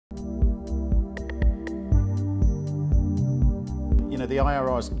the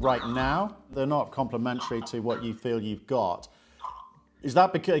IRRs right now, they're not complementary to what you feel you've got. Is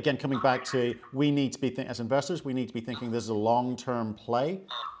that because, again, coming back to, we need to be, as investors, we need to be thinking this is a long-term play?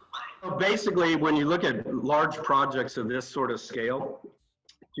 Well, basically, when you look at large projects of this sort of scale,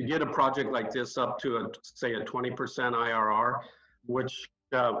 to get a project like this up to, say, a 20% IRR, which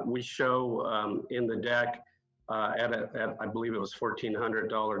we show in the deck at I believe it was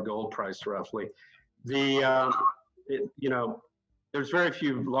 $1,400 gold price roughly. There's very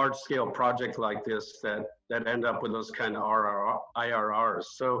few large-scale projects like this that end up with those kind of IRRs.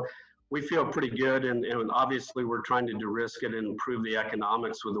 So we feel pretty good, and obviously we're trying to de-risk it and improve the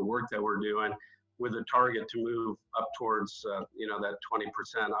economics with the work that we're doing, with a target to move up towards that 20%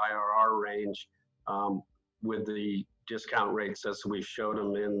 IRR range with the discount rates as we showed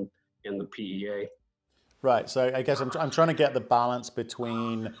them in the PEA. Right. So I guess I'm trying to get the balance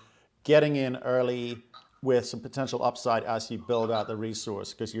between getting in early with some potential upside as you build out the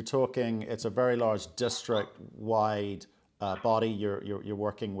resource, because you're talking, it's a very large district-wide body you're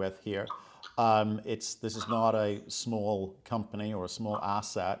working with here. This is not a small company or a small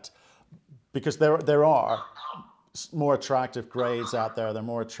asset, because there are more attractive grades out there. They're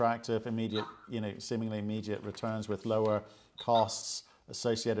more attractive, immediate, seemingly immediate returns with lower costs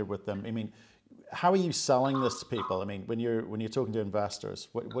associated with them. I mean, how are you selling this to people? I mean, when you're talking to investors,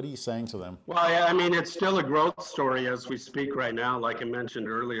 what are you saying to them? Well, I mean, it's still a growth story as we speak right now, like I mentioned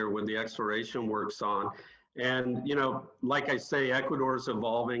earlier, with the exploration works on. And, like I say, Ecuador is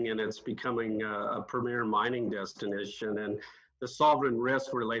evolving and it's becoming a premier mining destination. And the sovereign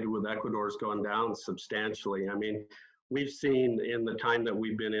risk related with Ecuador is going down substantially. I mean, we've seen in the time that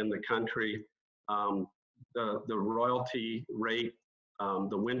we've been in the country, the royalty rate,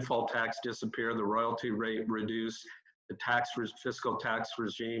 the windfall tax disappear, the royalty rate reduce, the fiscal tax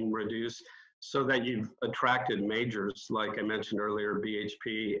regime reduce, so that you've attracted majors like I mentioned earlier,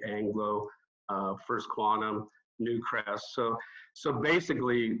 BHP, Anglo, First Quantum, Newcrest. So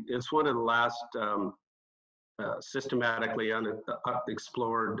basically, it's one of the last systematically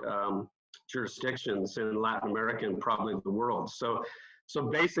unexplored jurisdictions in Latin America and probably the world. So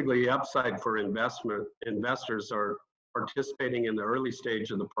basically, upside for investors are participating in the early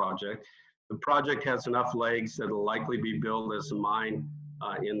stage of the project. The project has enough legs that will likely be built as a mine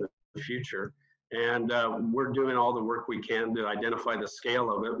in the future. And we're doing all the work we can to identify the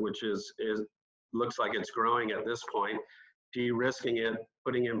scale of it, which looks like it's growing at this point, de-risking it,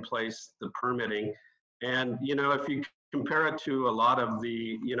 putting in place the permitting. And, if you compare it to a lot of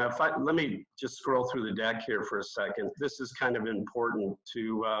the, let me just scroll through the deck here for a second. This is kind of important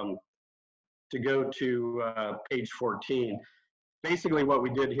to go to page 14. Basically what we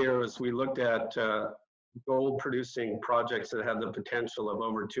did here is we looked at gold producing projects that have the potential of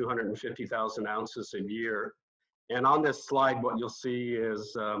over 250,000 ounces a year. And on this slide, what you'll see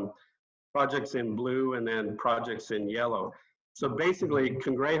is projects in blue and then projects in yellow. So basically,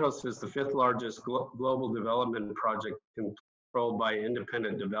 Cangrejos is the 5th largest global development project controlled by an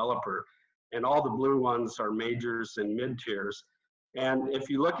independent developer. And all the blue ones are majors and mid-tiers. And if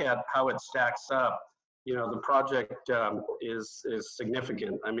you look at how it stacks up, the project is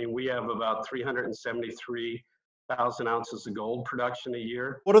significant. I mean, we have about 373,000 ounces of gold production a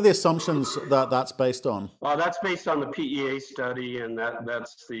year. What are the assumptions that's based on? Well, that's based on the PEA study, and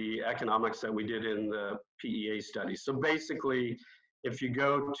that's the economics that we did in the PEA study. So basically, if you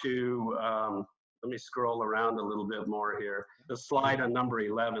go to, let me scroll around a little bit more here, the slide on number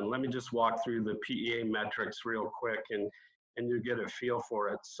 11, let me just walk through the PEA metrics real quick and you get a feel for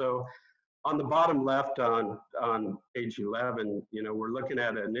it. So on the bottom left on page 11, we're looking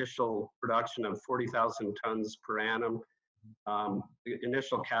at initial production of 40,000 tons per annum. The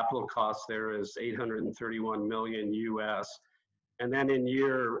initial capital cost there is $831 million US. And then in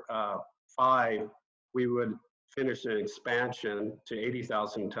year 5, we would finish an expansion to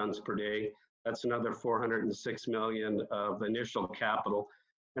 80,000 tons per day. That's another $406 million of initial capital.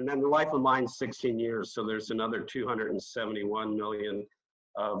 And then the life of mine is 16 years, so there's another $271 million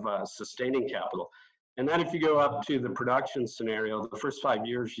of sustaining capital. And then if you go up to the production scenario, the first 5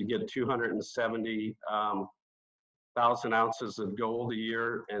 years, you get 270,000 ounces of gold a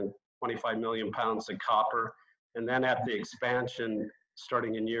year and 25 million pounds of copper. And then at the expansion,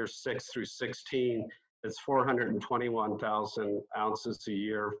 starting in year 6 through 16, it's 421,000 ounces a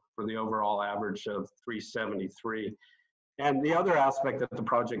year for the overall average of 373. And the other aspect that the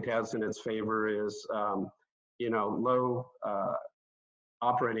project has in its favor is, low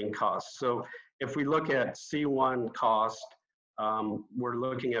operating costs. So if we look at C1 cost, we're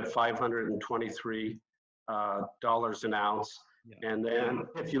looking at $523 an ounce. Yeah. And then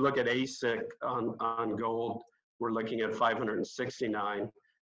if you look at AISC on gold, we're looking at $569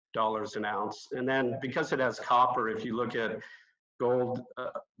 an ounce. And then because it has copper, if you look at gold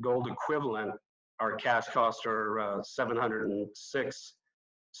equivalent, our cash costs are 706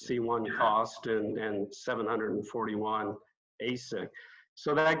 C1 cost and 741 AISC.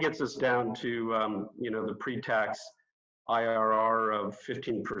 So that gets us down to the pre-tax IRR of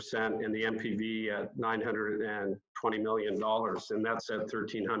 15% and the NPV at $920 million, and that's at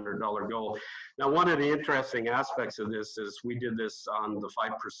 $1,300 gold. Now, one of the interesting aspects of this is we did this on the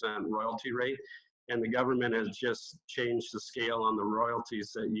 5% royalty rate, and the government has just changed the scale on the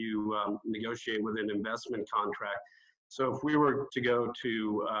royalties that you negotiate with an investment contract. So if we were to go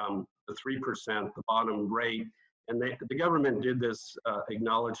to the 3%, the bottom rate, and the government did this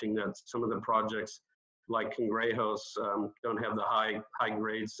acknowledging that some of the projects like Cangrejos don't have the high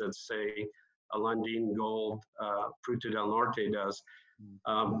grades that, say, a Lundin Gold, Fruta del Norte does.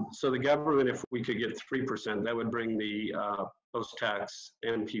 So the government, if we could get 3%, that would bring the post-tax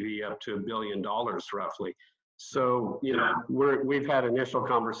NPV up to $1 billion roughly. So, we've had initial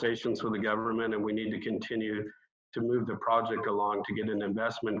conversations with the government, and we need to continue to move the project along to get an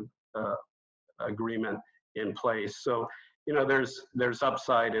investment agreement in place. So, there's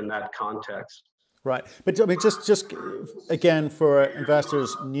upside in that context. Right, but I mean, just again, for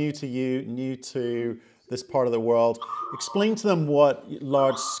investors new to you, new to this part of the world, explain to them what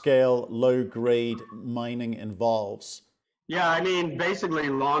large-scale, low-grade mining involves. Yeah, I mean, basically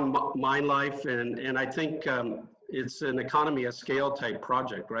long mine life, and I think it's an economy of scale type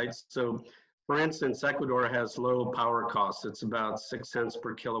project, right? So, for instance, Ecuador has low power costs. It's about 6 cents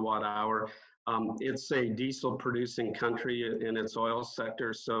per kilowatt hour. It's a diesel producing country in its oil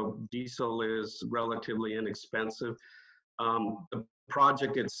sector, so diesel is relatively inexpensive. The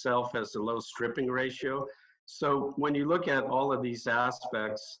project itself has a low stripping ratio. So when you look at all of these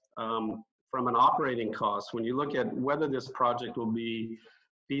aspects from an operating cost, when you look at whether this project will be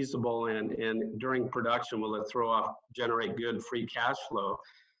feasible and during production, will it generate good free cash flow?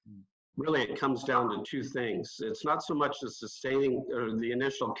 Really, it comes down to two things. It's not so much the sustaining or the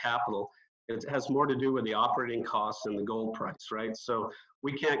initial capital. It has more to do with the operating costs and the gold price, right? So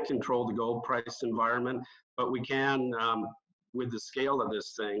we can't control the gold price environment, but we can, with the scale of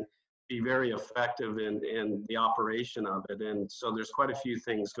this thing, be very effective in the operation of it. And so there's quite a few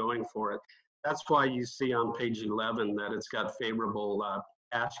things going for it. That's why you see on page 11 that it's got favorable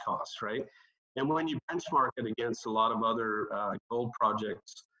cash costs, right? And when you benchmark it against a lot of other gold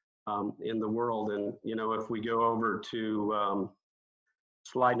projects in the world, and if we go over to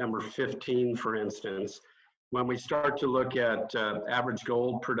slide number 15, for instance, when we start to look at average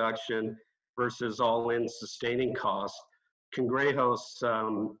gold production versus all-in sustaining costs, Cangrejos,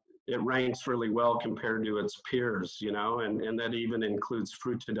 it ranks really well compared to its peers, and that even includes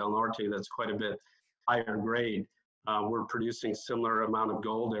Fruta del Norte, that's quite a bit higher grade. We're producing similar amount of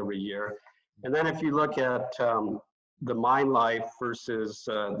gold every year. And then if you look at the mine life versus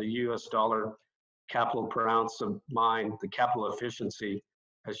the US dollar capital per ounce of mine, the capital efficiency,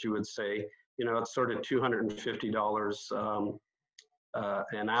 as you would say, it's sort of $250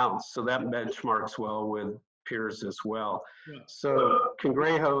 an ounce. So that benchmarks well with peers as well. Yeah. So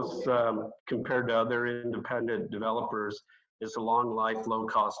Cangrejos, compared to other independent developers, is a long life, low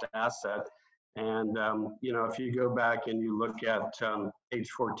cost asset. And, if you go back and you look at page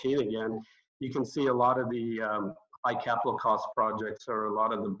 14 again, you can see a lot of the high capital cost projects, or a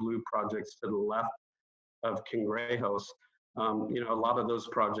lot of the blue projects to the left of Cangrejos. A lot of those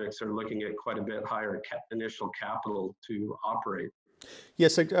projects are looking at quite a bit higher initial capital to operate.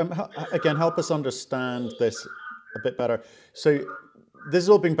 Yes, again, help us understand this a bit better. So this is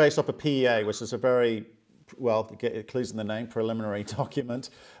all being based off a PEA, which is a very, well, it clues in the name, preliminary document.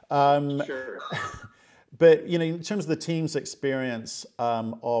 Sure. But, in terms of the team's experience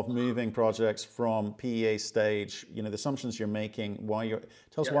of moving projects from PEA stage, the assumptions you're making,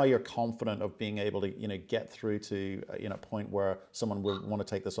 tell us why you're confident of being able to, get through to, a point where someone will want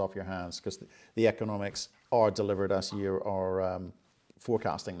to take this off your hands, because the economics are delivered as you are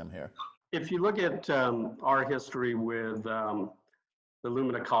forecasting them here. If you look at our history with the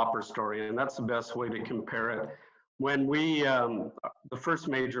Lumina Copper story, and that's the best way to compare it. When we, the first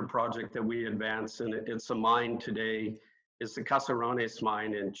major project that we advanced, and it's a mine today, is the Caserones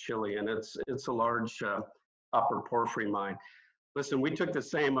mine in Chile, and it's a large copper porphyry mine. Listen, we took the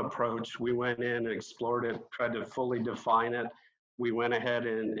same approach. We went in and explored it, tried to fully define it. We went ahead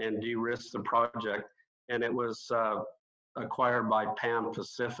and de-risked the project, and it was acquired by Pan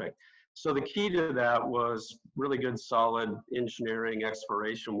Pacific. So the key to that was really good, solid engineering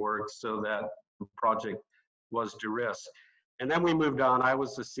exploration work so that the project was de-risked. And then we moved on. I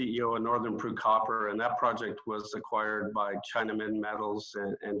was the CEO of Northern Peru Copper, and that project was acquired by Chinamin Metals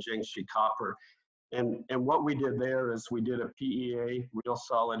and Jiangxi Copper. And what we did there is we did a PEA, real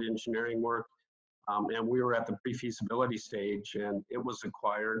solid engineering work, and we were at the pre-feasibility stage, and it was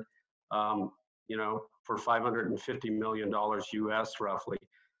acquired, for $550 million US roughly.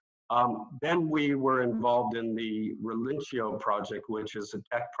 Then we were involved in the Relinchio project, which is a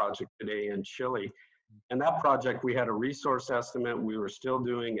tech project today in Chile. And that project, we had a resource estimate. We were still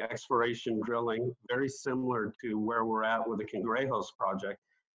doing exploration drilling, very similar to where we're at with the Cangrejos project.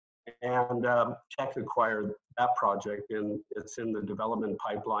 And Teck acquired that project, and it's in the development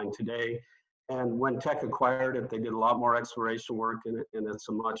pipeline today. And when Teck acquired it, they did a lot more exploration work in it, and it's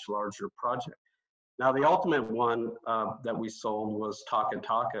a much larger project. Now, the ultimate one that we sold was Taka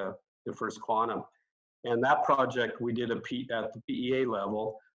Taka, the First Quantum. And that project we did at the PEA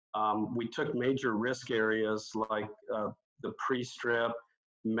level. We took major risk areas like the pre-strip,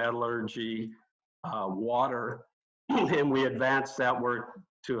 metallurgy, water, and we advanced that work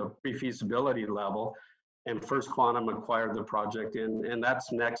to a pre-feasibility level. And First Quantum acquired the project, and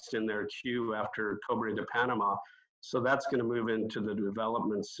that's next in their queue after Cobre de Panama. So that's going to move into the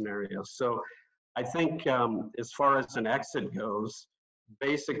development scenario. So I think as far as an exit goes,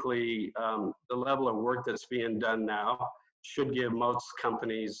 basically the level of work that's being done now should give most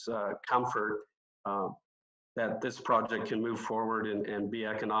companies comfort that this project can move forward and be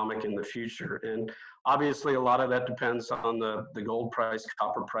economic in the future. And obviously a lot of that depends on the gold price,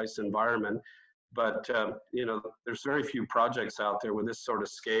 copper price environment. But there's very few projects out there with this sort of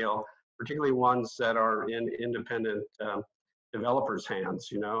scale, particularly ones that are in independent developers'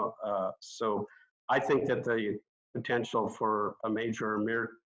 hands, So I think that the potential for a major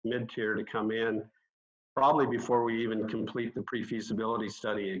mid-tier to come in probably before we even complete the pre-feasibility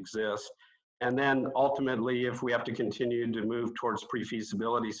study exists. And then ultimately, if we have to continue to move towards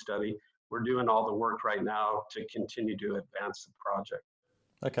pre-feasibility study, we're doing all the work right now to continue to advance the project.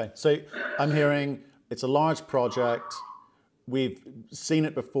 Okay, so I'm hearing it's a large project. We've seen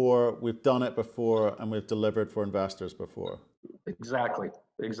it before, we've done it before, and we've delivered for investors before. Exactly.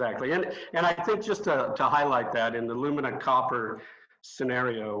 And I think just to highlight that, in the Lumina Copper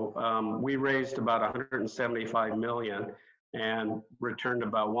scenario, we raised about 175 million and returned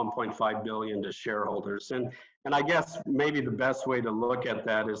about 1.5 billion to shareholders. And I guess maybe the best way to look at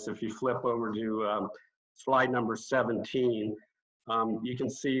that is if you flip over to slide number 17, you can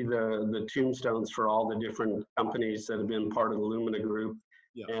see the tombstones for all the different companies that have been part of the Lumina Group.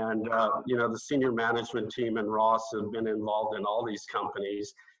 Yeah. And the senior management team and Ross have been involved in all these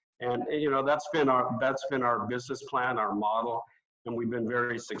companies. And that's been our business plan, our model, and we've been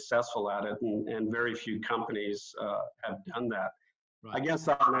very successful at it. And very few companies have done that. Right. I guess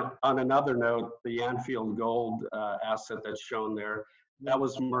on another note, the Anfield Gold asset that's shown there, that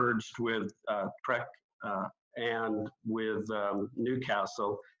was merged with CRUX and with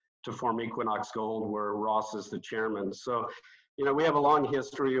Newcastle to form Equinox Gold, where Ross is the chairman. So, we have a long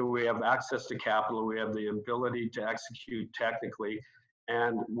history. We have access to capital. We have the ability to execute technically,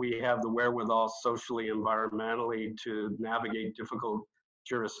 and we have the wherewithal socially, environmentally to navigate difficult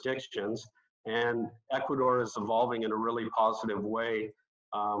jurisdictions. And Ecuador is evolving in a really positive way.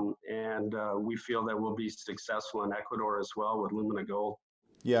 And we feel that we'll be successful in Ecuador as well with Lumina Gold.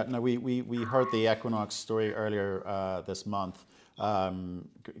 Yeah, no, we heard the Equinox story earlier this month.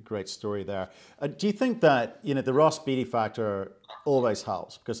 Great story there. Do you think that the Ross Beaty factor always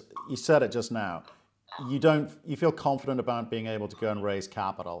helps? Because you said it just now. You feel confident about being able to go and raise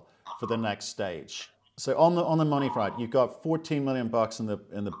capital for the next stage. So on the money front, you've got 14 million bucks in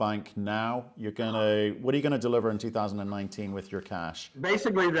the bank now. What are you gonna deliver in 2019 with your cash?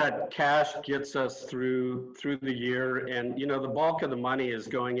 Basically, that cash gets us through the year, and the bulk of the money is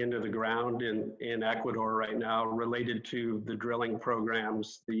going into the ground in Ecuador right now, related to the drilling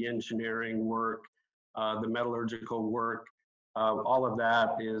programs, the engineering work, the metallurgical work. All of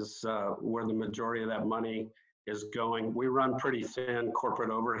that is where the majority of that money is going. We run pretty thin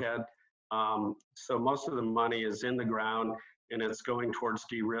corporate overhead. So most of the money is in the ground, and it's going towards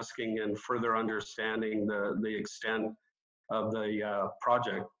de-risking and further understanding the extent of the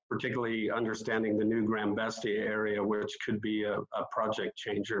project, particularly understanding the new Gran Bestia area, which could be a project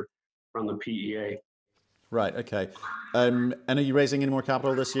changer from the PEA. Right, okay. And are you raising any more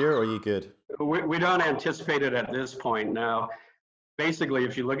capital this year, or are you good? We don't anticipate it at this point. Now, basically,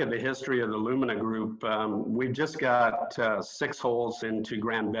 if you look at the history of the Lumina Group, we've just got 6 holes into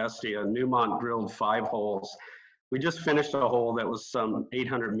Gran Bestia. Newmont drilled 5 holes. We just finished a hole that was some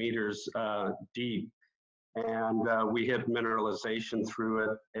 800 meters deep, and we hit mineralization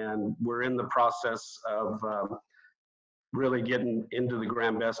through it. And we're in the process of really getting into the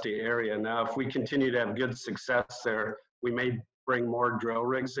Grand Bestia area. Now, if we continue to have good success there, we may bring more drill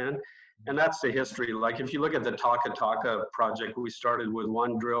rigs in. And that's the history. Like if you look at the Taka Taka project, we started with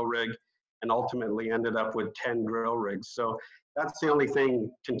 1 drill rig and ultimately ended up with 10 drill rigs. So that's the only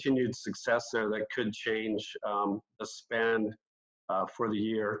thing, continued success there, that could change the spend for the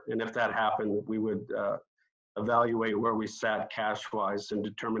year. And if that happened, we would evaluate where we sat cash-wise and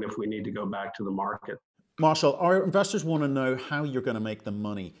determine if we need to go back to the market. Marshall, our investors want to know how you're going to make the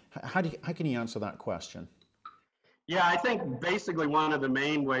money. How can you answer that question? Yeah, I think basically one of the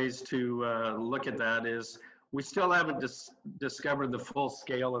main ways to look at that is we still haven't discovered the full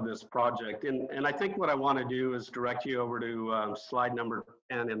scale of this project. And I think what I want to do is direct you over to slide number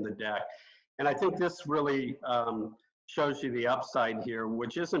 10 in the deck. And I think this really shows you the upside here,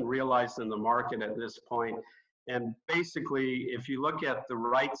 which isn't realized in the market at this point. And basically, if you look at the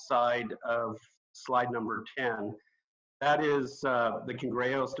right side of slide number 10, that is the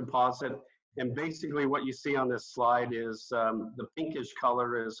Cangrejos deposit. And basically what you see on this slide is the pinkish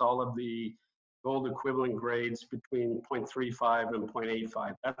color is all of the gold equivalent grades between 0.35 and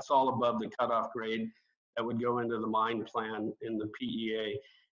 0.85. That's all above the cutoff grade that would go into the mine plan in the PEA.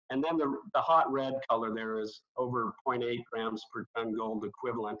 And then the hot red color there is over 0.8 grams per ton gold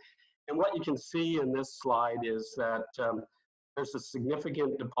equivalent. And what you can see in this slide is that there's a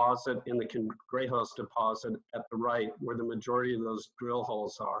significant deposit in the Cangrejos deposit at the right, where the majority of those drill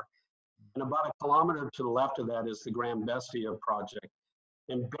holes are. And about 1 kilometer to the left of that is the Grand Bestia project.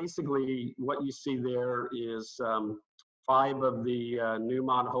 And basically what you see there is 5 of the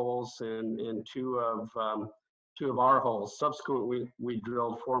Newmont holes and 2 of our holes. Subsequently, we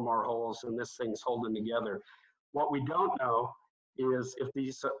drilled 4 more holes, and this thing's holding together. What we don't know is if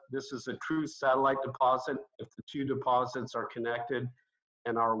this is a true satellite deposit, if the 2 deposits are connected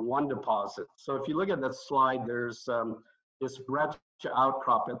and are 1 deposit. So if you look at that slide, there's this breccia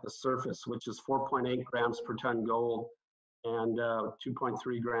outcrop at the surface, which is 4.8 grams per ton gold and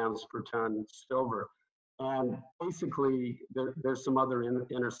 2.3 grams per ton silver. And basically, there's some other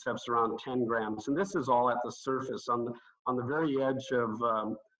intercepts around 10 grams. And this is all at the surface on the very edge of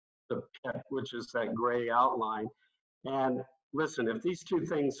the pit, which is that gray outline. And listen, if these 2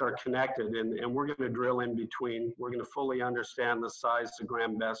 things are connected, and we're going to drill in between, we're going to fully understand the size of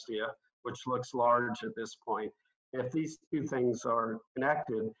Grand Bestia, which looks large at this point. If these 2 things are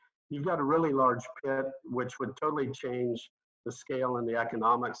connected, you've got a really large pit, which would totally change the scale and the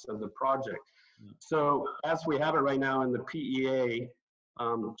economics of the project. Yeah. So as we have it right now in the PEA,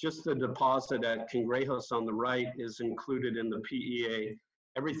 just the deposit at Cangrejos on the right is included in the PEA.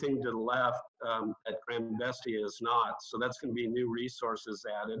 Everything to the left at Grand Bestia is not. So that's going to be new resources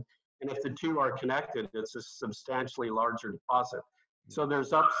added. And if the 2 are connected, it's a substantially larger deposit. So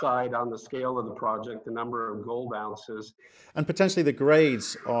there's upside on the scale of the project, the number of gold ounces. And potentially the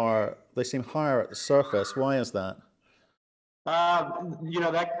grades they seem higher at the surface. Why is that? You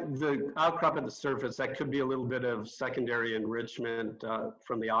know, the outcrop at the surface, that could be a little bit of secondary enrichment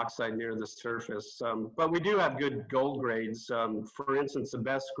from the oxide near the surface. But we do have good gold grades. For instance, the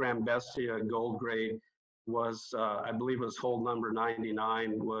best Grand Bestia gold grade was, I believe it was hole number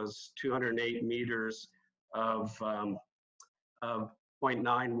 99, was 208 meters of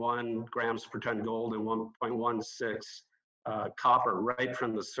 0.91 grams per ton gold and 1.16 copper right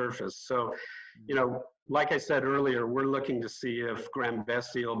from the surface. So, you know, like I said earlier, we're looking to see if Grand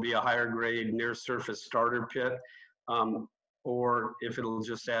Bestia will be a higher grade near surface starter pit, or if it'll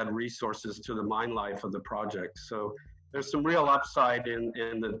just add resources to the mine life of the project. So there's some real upside in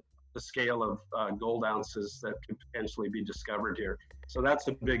the scale of gold ounces that could potentially be discovered here. So that's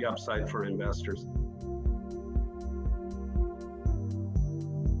a big upside for investors.